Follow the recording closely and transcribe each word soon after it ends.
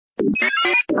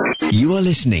You are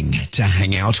listening to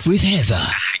Hang Out with Heather.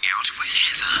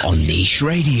 On Niche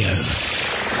Radio.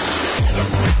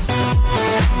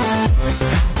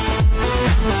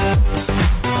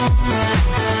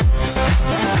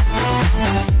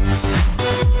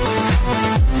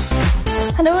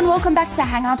 Hello and welcome back to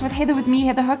Hang Out with Heather, with me,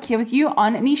 Heather Hook, here with you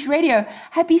on Niche Radio.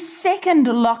 Happy second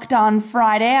lockdown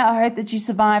Friday. I hope that you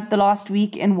survived the last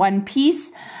week in one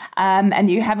piece. And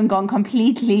you haven't gone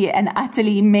completely and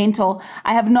utterly mental.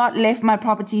 I have not left my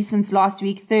property since last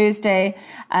week, Thursday.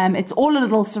 It's all a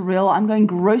little surreal. I'm going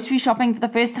grocery shopping for the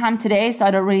first time today, so I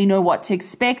don't really know what to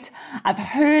expect. I've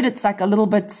heard it's like a little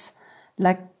bit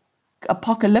like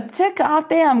apocalyptic out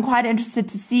there. I'm quite interested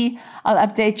to see. I'll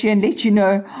update you and let you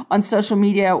know on social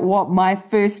media what my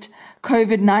first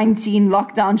COVID-19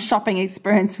 lockdown shopping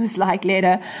experience was like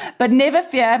later. But never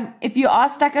fear, if you are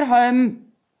stuck at home,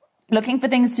 looking for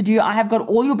things to do, I have got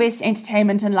all your best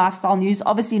entertainment and lifestyle news,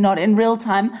 obviously not in real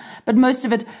time, but most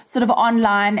of it sort of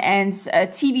online and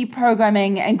TV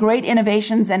programming and great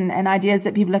innovations and ideas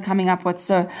that people are coming up with.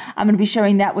 So I'm going to be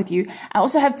sharing that with you. I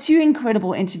also have two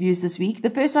incredible interviews this week. The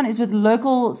first one is with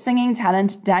local singing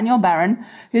talent Daniel Barron,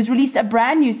 who's released a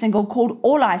brand new single called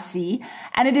All I See.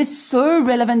 And it is so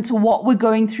relevant to what we're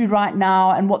going through right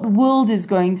now and what the world is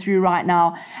going through right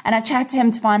now. And I chat to him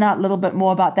to find out a little bit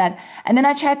more about that. And then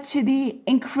I chat to the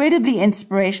incredibly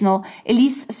inspirational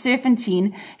Elise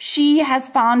Serpentine. She has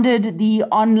founded the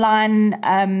online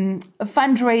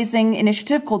fundraising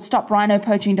initiative called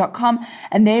StopRhinoPoaching.com,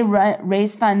 and they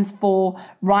raise funds for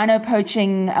rhino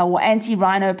poaching or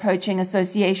anti-rhino poaching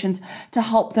associations to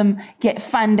help them get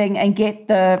funding and get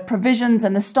the provisions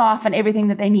and the staff and everything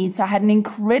that they need. So I had an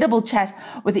incredible chat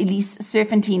with Elise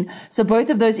Serpentine. So both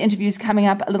of those interviews coming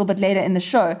up a little bit later in the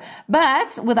show.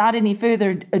 But without any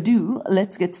further ado,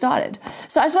 let's get started.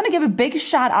 So I just want to give a big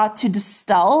shout out to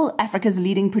Distell, Africa's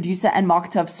leading producer and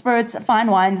marketer of spirits,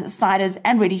 fine wines, ciders,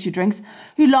 and ready-to-drinks,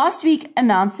 who last week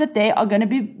announced that they are going to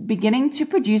be beginning to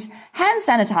produce hand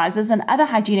sanitizers and other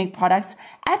hygienic products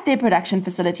at their production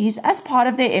facilities as part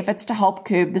of their efforts to help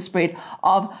curb the spread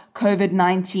of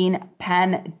COVID-19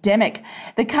 pandemic.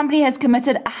 The company has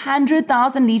committed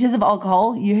 100,000 liters of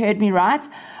alcohol, you heard me right,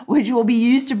 which will be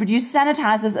used to produce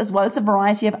sanitizers as well as a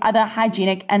variety of other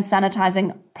hygienic and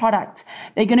sanitizing products.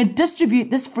 They're going to distribute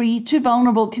this free to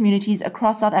vulnerable communities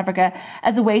across South Africa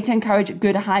as a way to encourage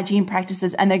good hygiene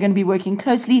practices, and they're going to be working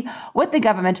closely with the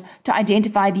government to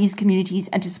identify these communities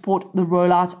and to support the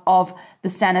rollout of the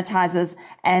sanitizers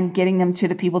and getting them to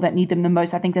the people that need them the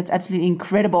most. I think that's absolutely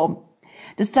incredible.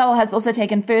 Distell has also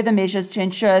taken further measures to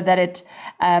ensure that it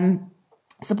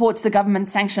supports the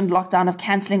government-sanctioned lockdown of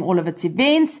cancelling all of its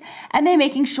events, and they're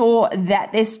making sure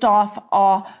that their staff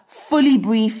are fully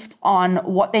briefed on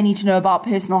what they need to know about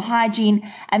personal hygiene,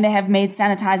 and they have made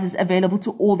sanitizers available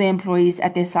to all their employees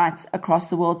at their sites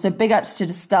across the world. So big ups to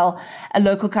Distell, a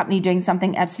local company doing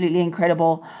something absolutely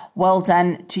incredible. Well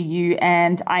done to you,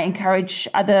 and I encourage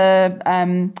other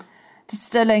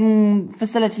distilling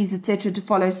facilities, etc., to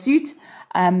follow suit.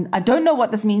 I don't know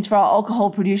what this means for our alcohol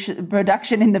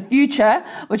production in the future,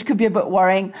 which could be a bit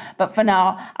worrying. But for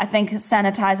now, I think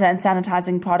sanitizer and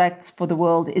sanitizing products for the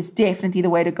world is definitely the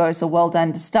way to go. So well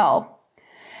done, Distell.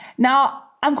 Now,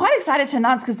 I'm quite excited to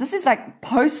announce, because this is like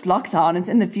post-lockdown, it's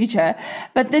in the future,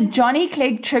 but the Johnny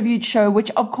Clegg tribute show,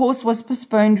 which of course was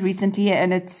postponed recently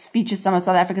and it features some of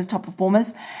South Africa's top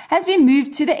performers, has been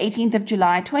moved to the 18th of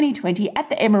July 2020 at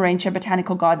the Emmarentia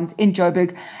Botanical Gardens in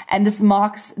Joburg, and this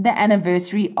marks the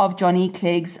anniversary of Johnny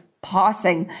Clegg's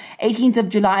passing. 18th of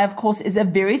July, of course, is a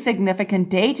very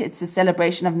significant date. It's the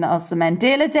celebration of Nelson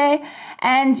Mandela Day,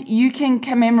 and you can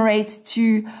commemorate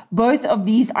to both of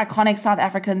these iconic South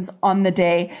Africans on the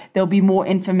day. There'll be more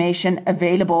information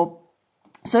available.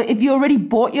 So if you already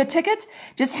bought your tickets,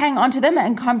 just hang on to them,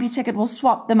 and CompuTicket will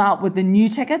swap them out with the new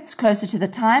tickets closer to the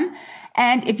time.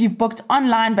 And if you've booked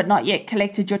online but not yet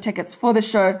collected your tickets for the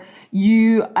show,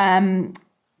 you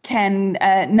can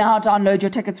now download your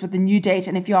tickets with the new date.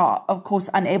 And if you are, of course,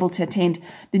 unable to attend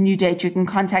the new date, you can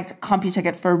contact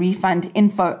CompuTicket for a refund,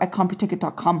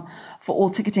 info@computicket.com for all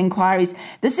ticket inquiries.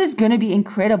 This is going to be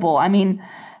incredible. I mean,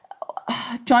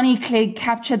 Johnny Clegg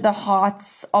captured the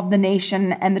hearts of the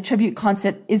nation, and the tribute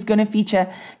concert is going to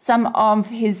feature some of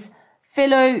his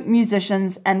fellow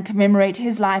musicians and commemorate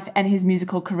his life and his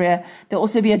musical career. There'll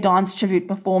also be a dance tribute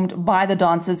performed by the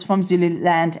dancers from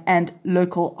Zululand and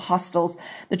local hostels.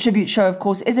 The tribute show, of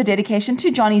course, is a dedication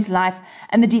to Johnny's life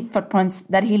and the deep footprints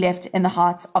that he left in the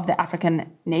hearts of the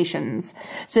African nations.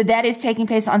 So that is taking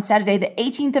place on Saturday, the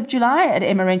 18th of July at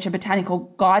Emmarentia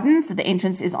Botanical Gardens. The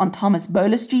entrance is on Thomas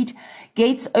Bowler Street.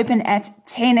 Gates open at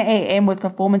 10 a.m. with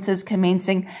performances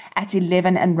commencing at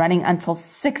 11 and running until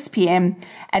 6 p.m.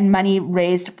 and money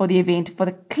raised for the event for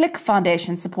the Click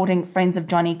Foundation supporting Friends of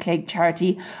Johnny Clegg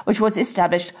charity, which was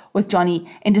established with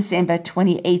Johnny in December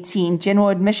 2018. General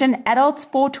admission, adults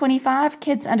 425,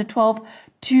 kids under 12,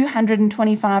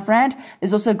 225 Rand.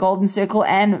 There's also Golden Circle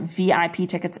and VIP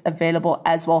tickets available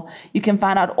as well. You can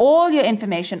find out all your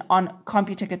information on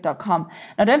computicket.com.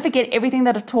 Now, don't forget everything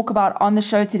that I talk about on the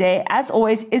show today, as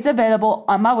always, is available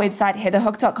on my website,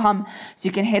 heatherhook.com. So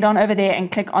you can head on over there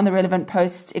and click on the relevant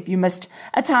posts if you missed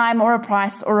a time or a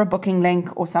price or a booking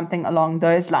link or something along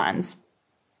those lines.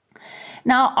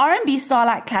 Now, R&B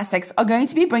Starlight Classics are going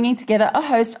to be bringing together a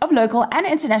host of local and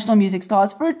international music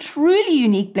stars for a truly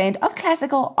unique blend of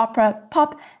classical, opera,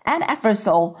 pop, and Afro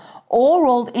soul, all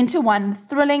rolled into one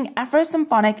thrilling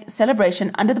Afro-symphonic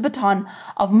celebration under the baton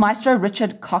of Maestro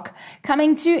Richard Koch,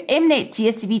 coming to Mnet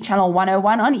DSTV Channel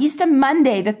 101 on Easter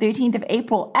Monday, the 13th of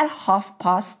April at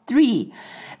 3:30.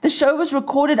 The show was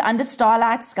recorded under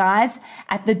starlight skies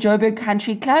at the Joburg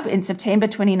Country Club in September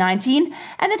 2019,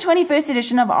 and the 21st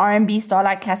edition of R&B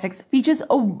Starlight Classics features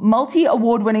a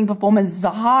multi-award-winning performer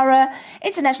Zahara,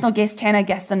 international guest tenor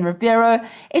Gaston Rivero,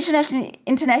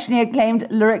 internationally acclaimed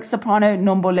lyric soprano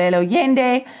Nombolelo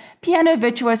Yende, piano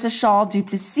virtuoso Charles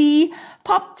Duplessis,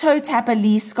 pop toe tapper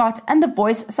Lee Scott, and the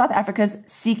voice South Africa's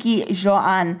Siki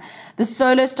Joan. The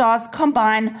solo stars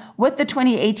combine with the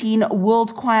 2018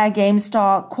 World Choir Game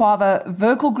star Quavo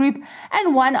vocal group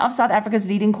and one of South Africa's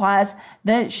leading choirs,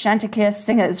 the Chanticleer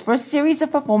Singers, for a series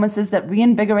of performances that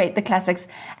reinvigorate the classics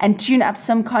and tune up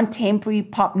some contemporary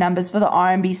pop numbers for the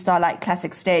R&B Starlight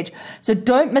Classics stage. So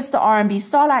don't miss the R&B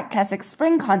Starlight Classics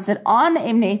Spring Concert on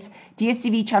Mnet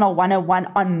DSTV Channel 101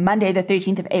 on Monday, the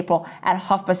 13th of April at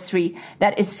 3:30.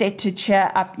 That is set to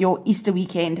cheer up your Easter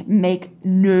weekend. Make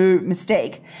no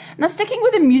mistake. Now, sticking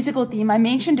with a musical theme, I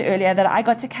mentioned earlier that I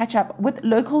got to catch up with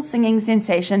local singing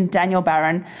sensation Daniel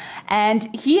Barron, and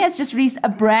he has just released a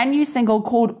brand new single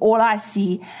called All I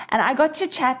See, and I got to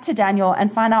chat to Daniel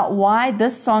and find out why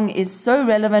this song is so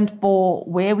relevant for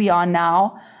where we are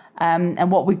now,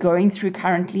 and what we're going through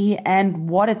currently and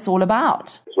what it's all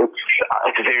about.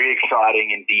 It's very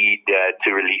exciting indeed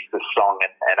to release this song,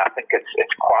 and I think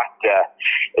it's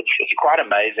quite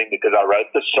amazing because I wrote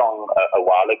this song a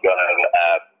while ago,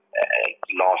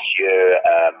 last year,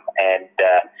 and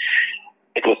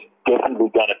it was definitely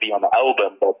going to be on the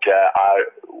album. But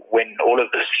when all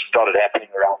of this started happening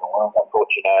around the world, I thought,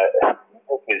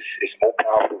 music is more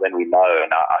powerful than we know,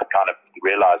 and I kind of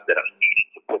realized that I needed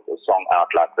to put the song out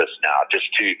like this now, just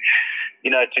to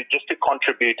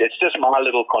contribute. It's just my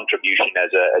little contribution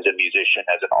as a musician,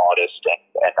 as an artist,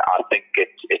 and I think it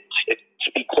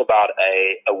speaks about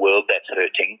a world that's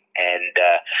hurting, and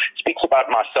speaks about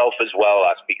myself as well.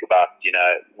 I speak about,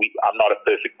 I'm not a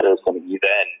perfect person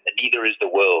either, and neither is the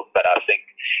world, but I think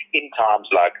in times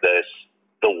like this,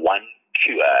 the one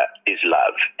cure is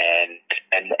love, and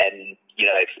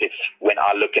if when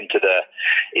I look into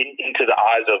the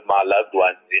eyes of my loved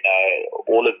ones,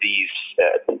 all of these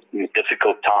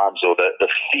difficult times or the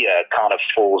fear kind of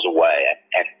falls away,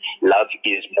 and love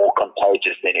is more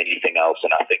contagious than anything else,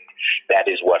 and I think that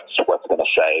is what's going to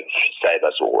save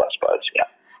us all, I suppose. Yeah.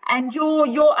 And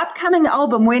your upcoming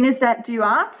album, when is that due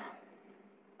out?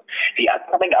 The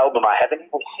upcoming album, I haven't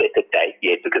even set a date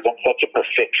yet because I'm such a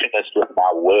perfectionist with my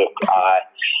work.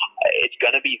 It's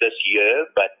going to be this year,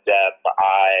 but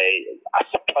I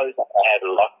suppose I have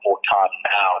a lot more time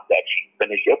now to actually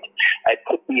finish it. It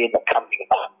could be in the coming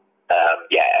month.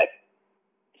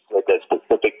 So there's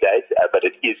specific dates, but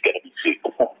it is going to be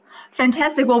soon.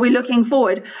 Fantastic. Well, we're looking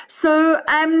forward. So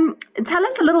tell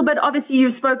us a little bit. Obviously, you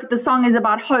spoke, the song is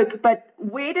about hope, but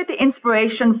where did the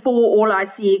inspiration for All I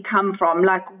See come from?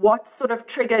 Like, what sort of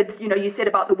triggered, you said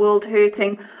about the world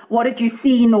hurting. What had you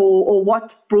seen or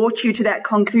what brought you to that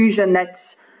conclusion that,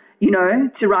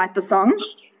 to write the song?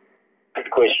 Good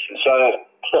question. So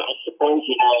I suppose,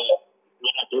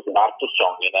 when I did write the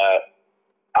song,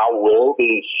 our world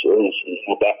is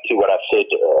back to what I said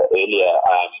earlier.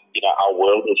 Our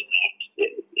world is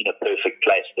in a perfect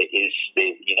place.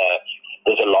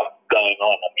 There's a lot going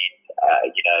on. I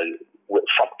mean,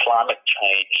 from climate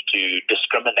change to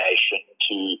discrimination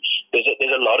to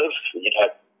there's a lot of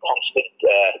constant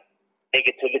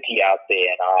negativity out there.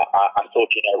 And I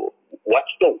thought,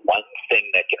 what's the one thing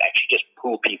that can actually just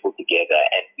pull people together?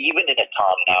 And even in a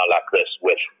time now like this,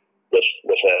 with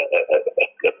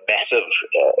a massive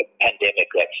pandemic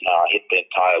that's now hit the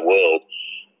entire world,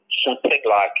 something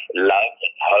like love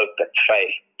and hope and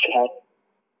faith can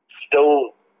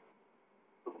still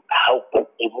help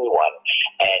everyone.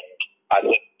 And I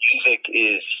think music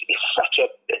is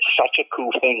such a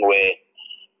cool thing where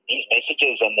these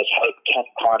messages and this hope can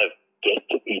kind of get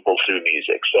to people through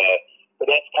music. So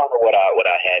that's kind of what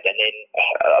I had. And then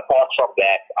apart from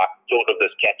that, I thought of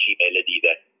this catchy melody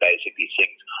that basically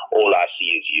sings "All I See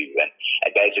Is You," and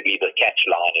basically the catch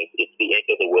line is, "It's the end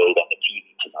of the world on the TV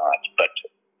tonight, but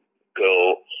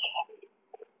girl,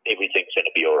 everything's going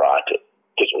to be all right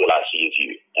because all I see is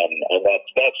you." And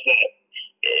that's the.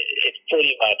 It's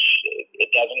pretty much, it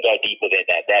doesn't go deeper than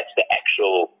that. That's the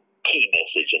actual key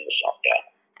message in the song,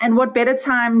 yeah. And what better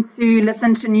time to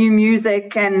listen to new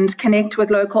music and connect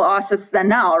with local artists than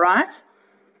now, right?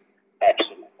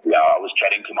 Absolutely. Yeah, I was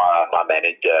chatting to my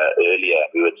manager earlier.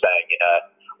 We were saying,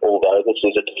 although this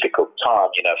is a difficult time,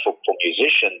 for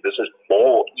musicians, this is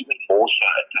even more so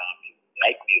a time to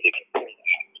make music because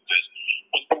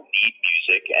people need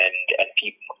music and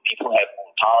people have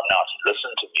more time now to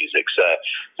listen to music. So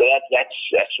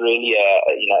that's really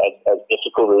as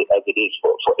difficult as it is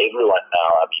for everyone now.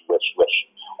 I mean, with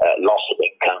loss of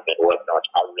income and whatnot,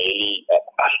 I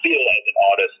feel as an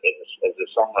artist, as a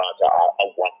songwriter, I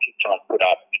want to try and put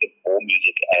out more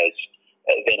music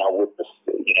than I would,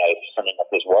 if something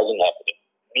like this wasn't happening.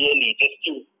 Really, just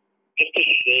to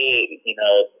share,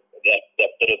 that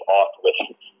bit of art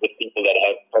with people that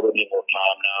have probably more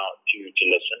time now to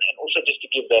listen, and also just to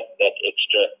give that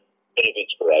extra bit of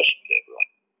inspiration to everyone.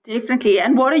 Definitely.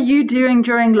 And what are you doing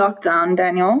during lockdown,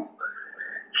 Daniel?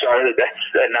 So that's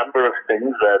a number of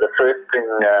things. The first thing,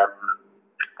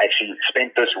 actually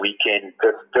spent this weekend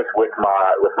just with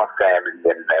my family,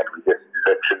 and we just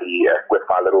literally with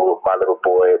my little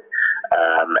boy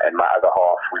and my other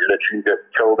half, we literally just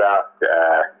chilled out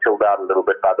a little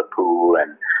bit by the pool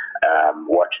and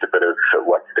watched a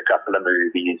couple of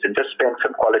movies and just spent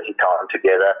some quality time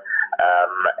together.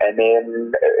 And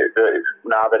then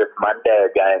now that it's Monday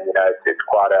again, it's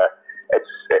quite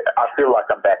I feel like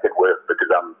I'm back at work because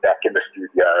I'm back in the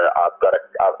studio.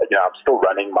 I'm still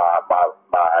running my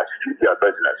studio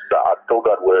business, so I've still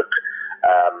got work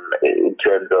in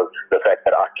terms of the fact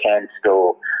that I can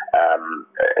still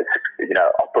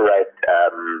operate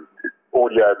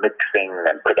audio mixing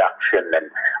and production and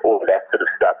all of that sort of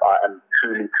stuff. I am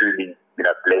truly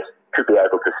blessed to be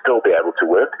able to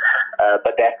work.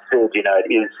 But that said, it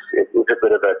is a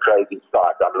bit of a crazy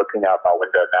start. I'm looking out my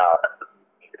window now.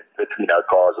 Literally no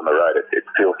cars on the road. It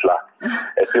feels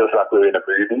like we're in a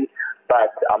movie,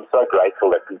 but I'm so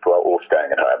grateful that people are all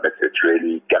staying at home. It's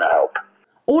really going to help.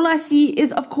 All I See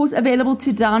is, of course, available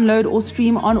to download or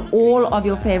stream on all of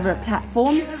your favorite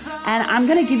platforms, and I'm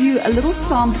going to give you a little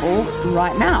sample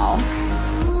right now.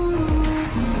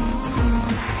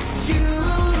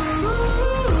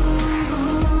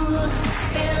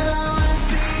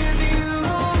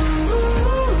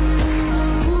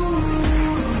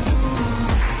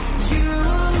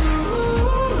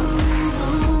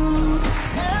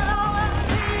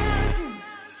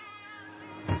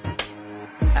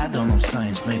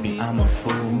 Science, maybe I'm a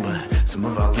fool, but some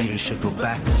of our leaders should go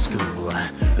back to school.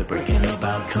 They're breaking up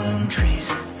our countries.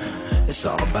 It's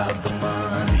all about the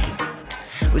money.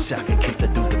 Wish I could keep the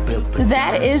build. So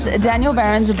that is Daniel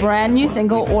Barron's brand new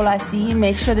single, All I See.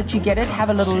 Make sure that you get it. Have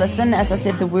a little listen. As I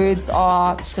said, the words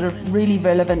are sort of really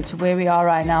relevant to where we are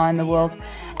right now in the world.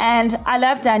 And I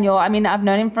love Daniel. I mean, I've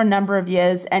known him for a number of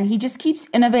years, and he just keeps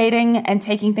innovating and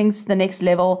taking things to the next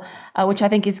level, which I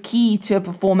think is key to a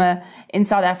performer in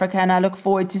South Africa. And I look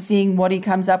forward to seeing what he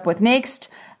comes up with next.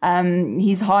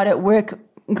 He's hard at work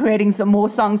creating some more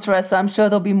songs for us, so I'm sure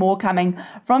there'll be more coming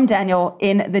from Daniel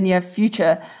in the near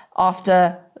future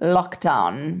after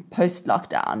lockdown,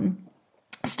 post-lockdown.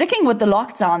 Sticking with the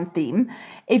lockdown theme,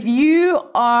 if you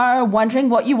are wondering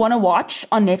what you want to watch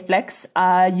on Netflix,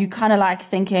 you kind of like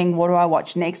thinking, what do I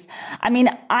watch next? I mean,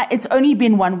 it's only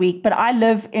been 1 week, but I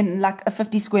live in like a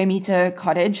 50 square meter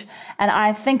cottage, and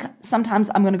I think sometimes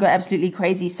I'm going to go absolutely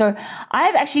crazy. So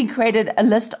I've actually created a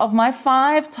list of my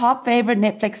 5 top favorite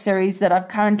Netflix series that I've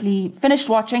currently finished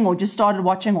watching or just started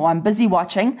watching or I'm busy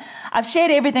watching. I've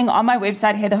shared everything on my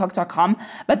website, heatherhook.com,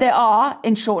 but there are,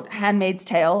 in short, Handmaid's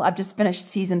Tale. I've just finished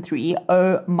season 3.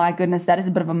 Oh my goodness, that is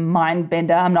a bit of a mind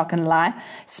bender, I'm not going to lie.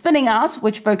 Spinning Out,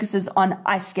 which focuses on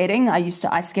ice skating. I used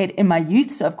to ice skate in my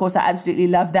youth, so of course I absolutely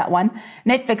love that one.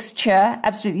 Netflix Cheer,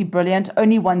 absolutely brilliant.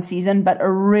 Only 1 season, but a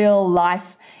real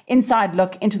life inside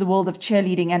look into the world of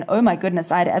cheerleading. And oh my goodness,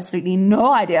 I had absolutely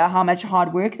no idea how much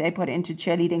hard work they put into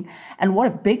cheerleading and what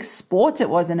a big sport it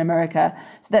was in America.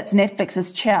 So that's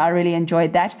Netflix's Cheer. I really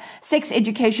enjoyed that. Sex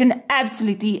Education,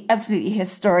 absolutely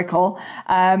historical.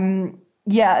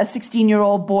 A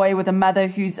 16-year-old boy with a mother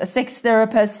who's a sex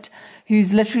therapist,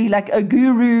 who's literally like a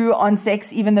guru on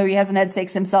sex, even though he hasn't had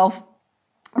sex himself.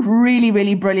 Really,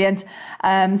 really brilliant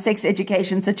sex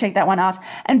education. So check that one out.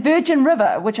 And Virgin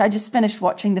River, which I just finished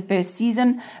watching the first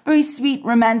season. Very sweet,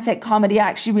 romantic comedy. I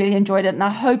actually really enjoyed it. And I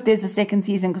hope there's a second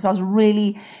season because I was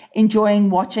really enjoying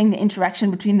watching the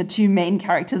interaction between the two main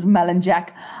characters, Mel and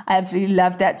Jack. I absolutely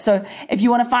loved that. So if you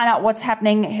want to find out what's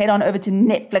happening, head on over to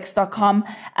netflix.com.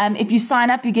 If you sign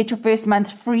up, you get your first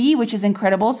month free, which is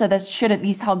incredible. So that should at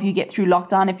least help you get through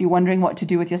lockdown if you're wondering what to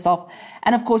do with yourself.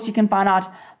 And of course, you can find out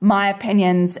my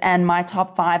opinions and my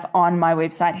top 5 on my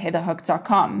website,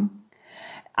 heatherhook.com.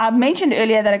 I mentioned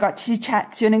earlier that I got to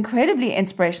chat to an incredibly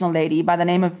inspirational lady by the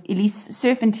name of Elise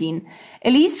Serpentine.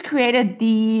 Elise created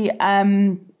the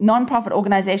non-profit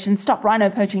organization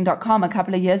StopRhinoPoaching.com a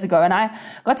couple of years ago, and I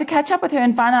got to catch up with her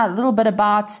and find out a little bit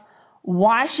about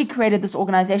why she created this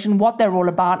organization, what they're all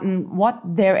about, and what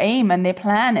their aim and their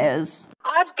plan is.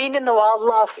 I've been in the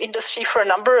wildlife industry for a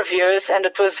number of years, and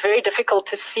it was very difficult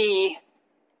to see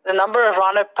the number of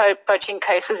rhino poaching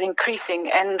cases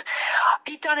increasing. And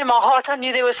deep down in my heart, I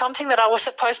knew there was something that I was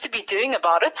supposed to be doing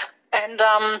about it. And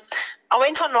I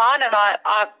went online and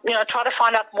I tried to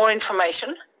find out more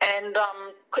information. And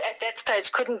at that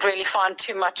stage, couldn't really find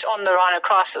too much on the rhino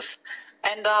crisis.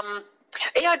 And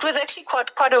it was actually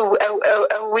quite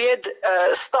a weird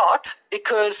start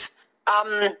because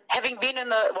having been in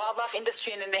the wildlife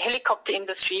industry and in the helicopter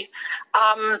industry,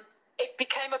 it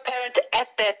became apparent at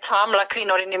that time, luckily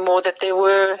not anymore, that there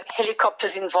were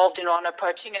helicopters involved in rhino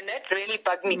poaching, and that really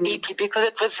bugged me deeply because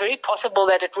it was very possible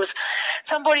that it was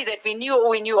somebody that we knew or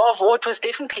we knew of, or it was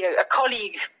definitely a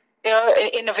colleague,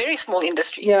 in a very small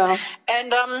industry. Yeah.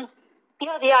 And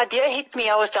the idea hit me.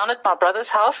 I was down at my brother's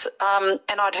house, and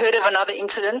I'd heard of another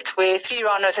incident where 3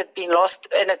 rhinos had been lost,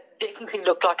 and it definitely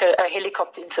looked like a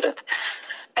helicopter incident.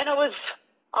 And I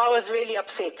was really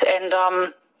upset, and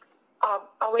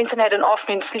I went and had an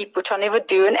afternoon sleep, which I never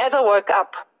do. And as I woke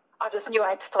up, I just knew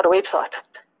I had to start a website.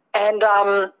 And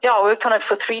I worked on it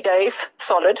for 3 days,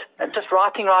 solid, just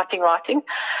writing.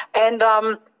 And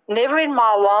never in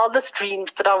my wildest dreams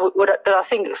that I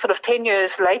think sort of 10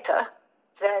 years later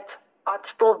that I'd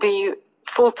still be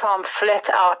full-time, flat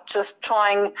out, just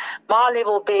trying my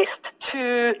level best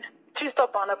to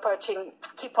stop rhino poaching,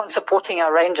 keep on supporting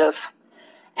our rangers.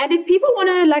 And if people want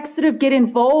to sort of get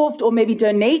involved or maybe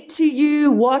donate to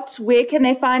you, where can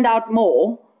they find out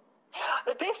more?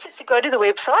 The best is to go to the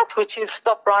website, which is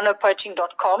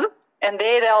StopRhinoPoaching.com, and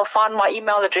there they'll find my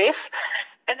email address,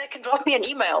 and they can drop me an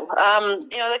email.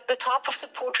 The type of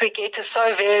support we get is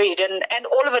so varied, and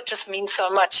all of it just means so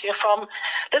much. From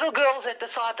little girls that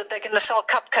decide that they're going to sell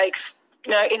cupcakes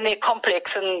in their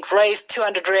complex and raise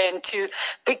 200 Rand, to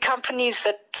big companies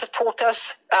that support us,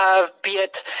 be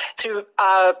it through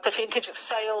a percentage of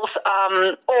sales,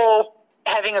 or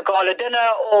having a gala dinner,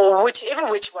 or which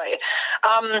way.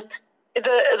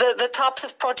 The types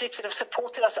of projects that have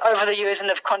supported us over the years and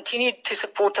have continued to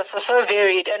support us are so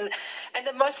varied. And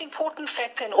the most important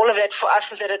factor in all of that for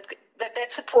us is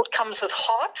that support comes with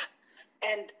heart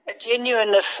and a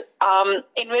genuineness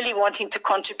in really wanting to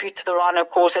contribute to the rhino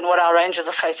cause and what our rangers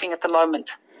are facing at the moment.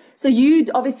 So you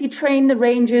obviously train the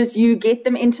rangers, you get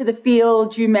them into the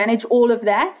field, you manage all of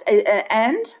that,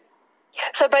 and?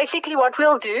 So basically what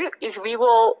we'll do is we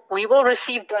will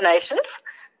receive donations.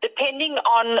 Depending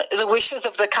on the wishes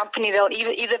of the company, they'll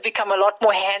either become a lot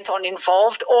more hands-on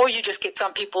involved, or you just get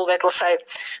some people that will say,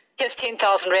 here's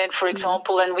 10,000 Rand, for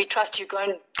example, and we trust you, go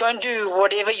and do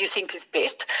whatever you think is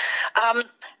best.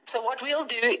 So what we'll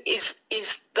do is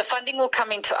the funding will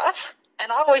come into us,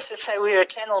 and I always just say we're a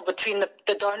channel between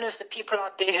the donors, the people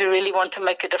out there who really want to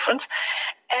make a difference,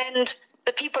 and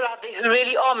the people out there who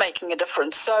really are making a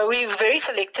difference. So we're very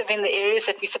selective in the areas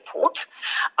that we support.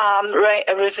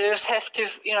 Reserves have to,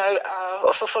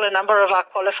 fulfill a number of our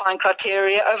qualifying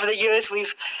criteria. Over the years,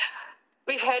 we've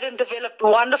had and developed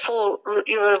wonderful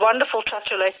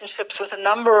trust relationships with a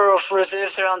number of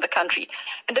reserves around the country.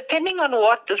 And depending on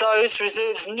what those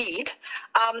reserves need,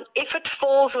 if it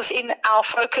falls within our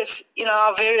focus,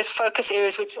 our various focus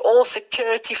areas, which are all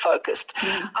security focused,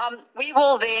 we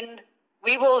will then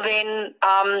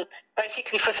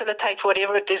basically facilitate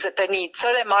whatever it is that they need.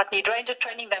 So they might need ranger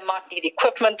training, they might need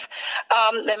equipment,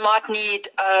 they might need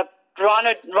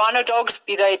rhino dogs,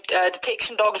 be they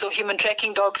detection dogs or human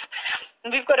tracking dogs.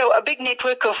 And we've got a big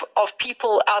network of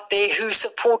people out there who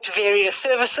support various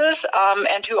services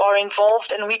and who are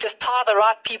involved, and we just tie the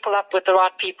right people up with the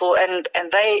right people, and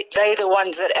they're the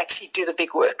ones that actually do the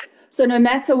big work. So no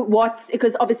matter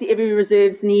because obviously every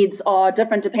reserve's needs are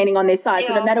different depending on their size,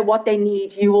 so no matter what they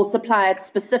need, you will supply it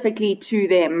specifically to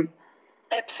them.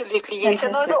 Absolutely, yes.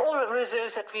 And those are all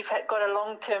reserves that we've got a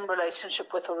long-term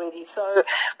relationship with already. So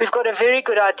we've got a very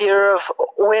good idea of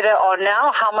where they are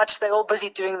now, how much they're all busy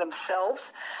doing themselves,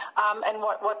 and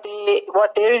what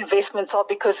their investments are,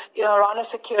 because, rhino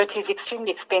security is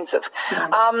extremely expensive.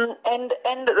 And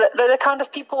the kind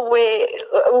of people where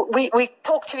we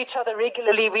talk to each other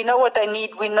regularly, we know what they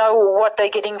need, we know what they're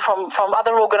getting from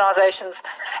other organizations,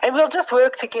 and we'll just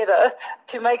work together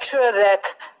to make sure that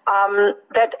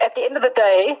that at the end of the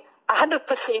day,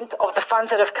 100% of the funds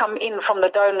that have come in from the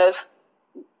donors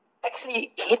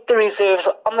actually hit the reserves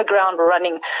on the ground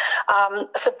running,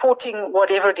 supporting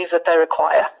whatever it is that they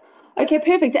require. Okay,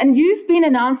 perfect. And you've been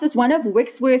announced as one of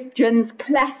Wixworth Gin's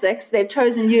classics. They've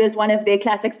chosen you as one of their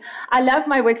classics. I love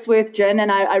my Wixworth Gin,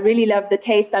 and I really love the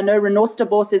taste. I know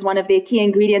Renosterbos is one of their key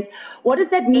ingredients. What does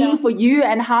that mean for you,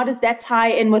 and how does that tie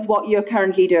in with what you're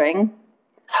currently doing?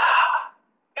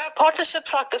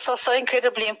 Partnerships like this are so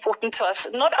incredibly important to us,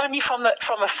 not only from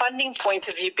a funding point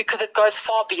of view, because it goes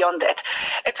far beyond that.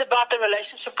 It's about the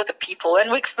relationship with the people, and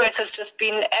Wixworth has just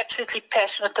been absolutely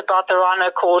passionate about the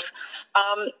rhino cause,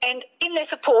 and in their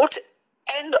support,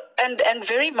 and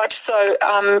very much so,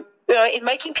 in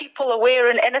making people aware,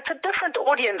 and it's a different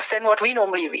audience than what we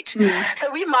normally reach.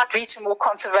 So we might reach a more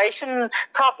conservation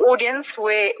type audience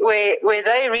where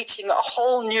they're reaching a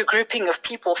whole new grouping of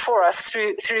people for us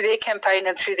through their campaign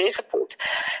and through their support.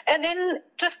 And then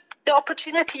just the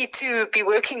opportunity to be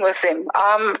working with them,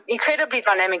 incredibly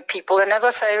dynamic people, and as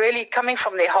I say, really coming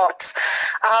from their hearts.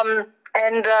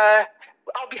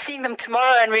 I'll be seeing them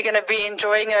tomorrow, and we're going to be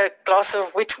enjoying a glass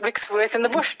of Wixworth in the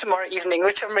bush tomorrow evening,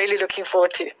 which I'm really looking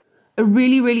forward to. A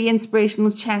really, really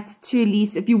inspirational chat to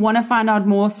Elise. If you want to find out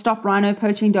more,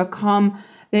 stoprhinopoaching.com.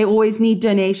 They always need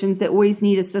donations. They always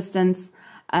need assistance.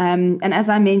 And as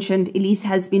I mentioned, Elise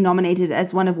has been nominated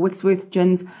as one of Wixworth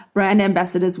Gin's brand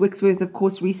ambassadors. Wixworth, of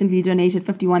course, recently donated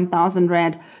 51,000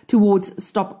 Rand towards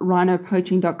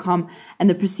stoprhinopoaching.com, and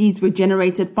the proceeds were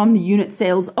generated from the unit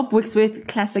sales of Wixworth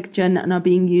Classic Gin and are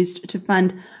being used to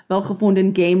fund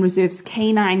Welgevonden Game Reserve's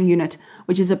K9 unit,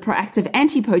 which is a proactive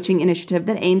anti-poaching initiative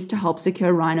that aims to help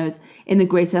secure rhinos in the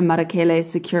Greater Marakele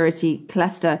Security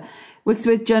Cluster.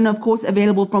 Wixworth Gin, of course,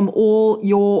 available from all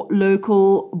your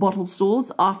local bottle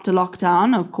stores after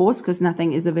lockdown, of course, because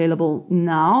nothing is available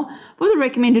now, for the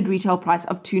recommended retail price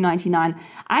of $2.99.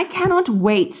 I cannot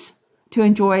wait to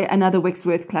enjoy another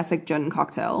Wixworth Classic Gin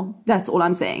cocktail. That's all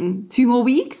I'm saying. 2 more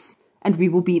weeks, and we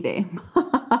will be there.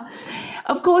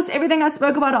 Of course, everything I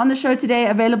spoke about on the show today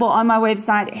available on my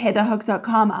website,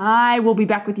 heatherhook.com. I will be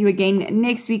back with you again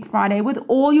next week, Friday, with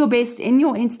all your best in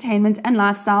your entertainment and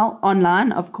lifestyle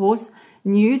online, of course,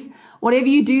 news. Whatever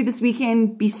you do this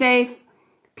weekend, be safe.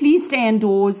 Please stay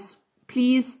indoors.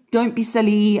 Please don't be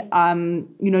silly.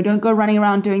 Don't go running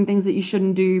around doing things that you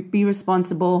shouldn't do. Be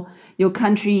responsible. Your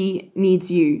country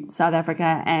needs you, South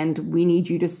Africa, and we need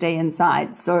you to stay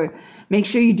inside. So make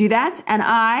sure you do that. And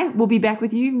I will be back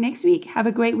with you next week. Have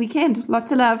a great weekend.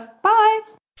 Lots of love. Bye.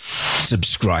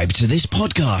 Subscribe to this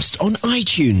podcast on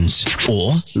iTunes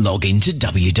or log into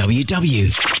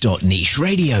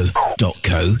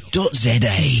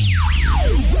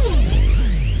www.nicheradio.co.za.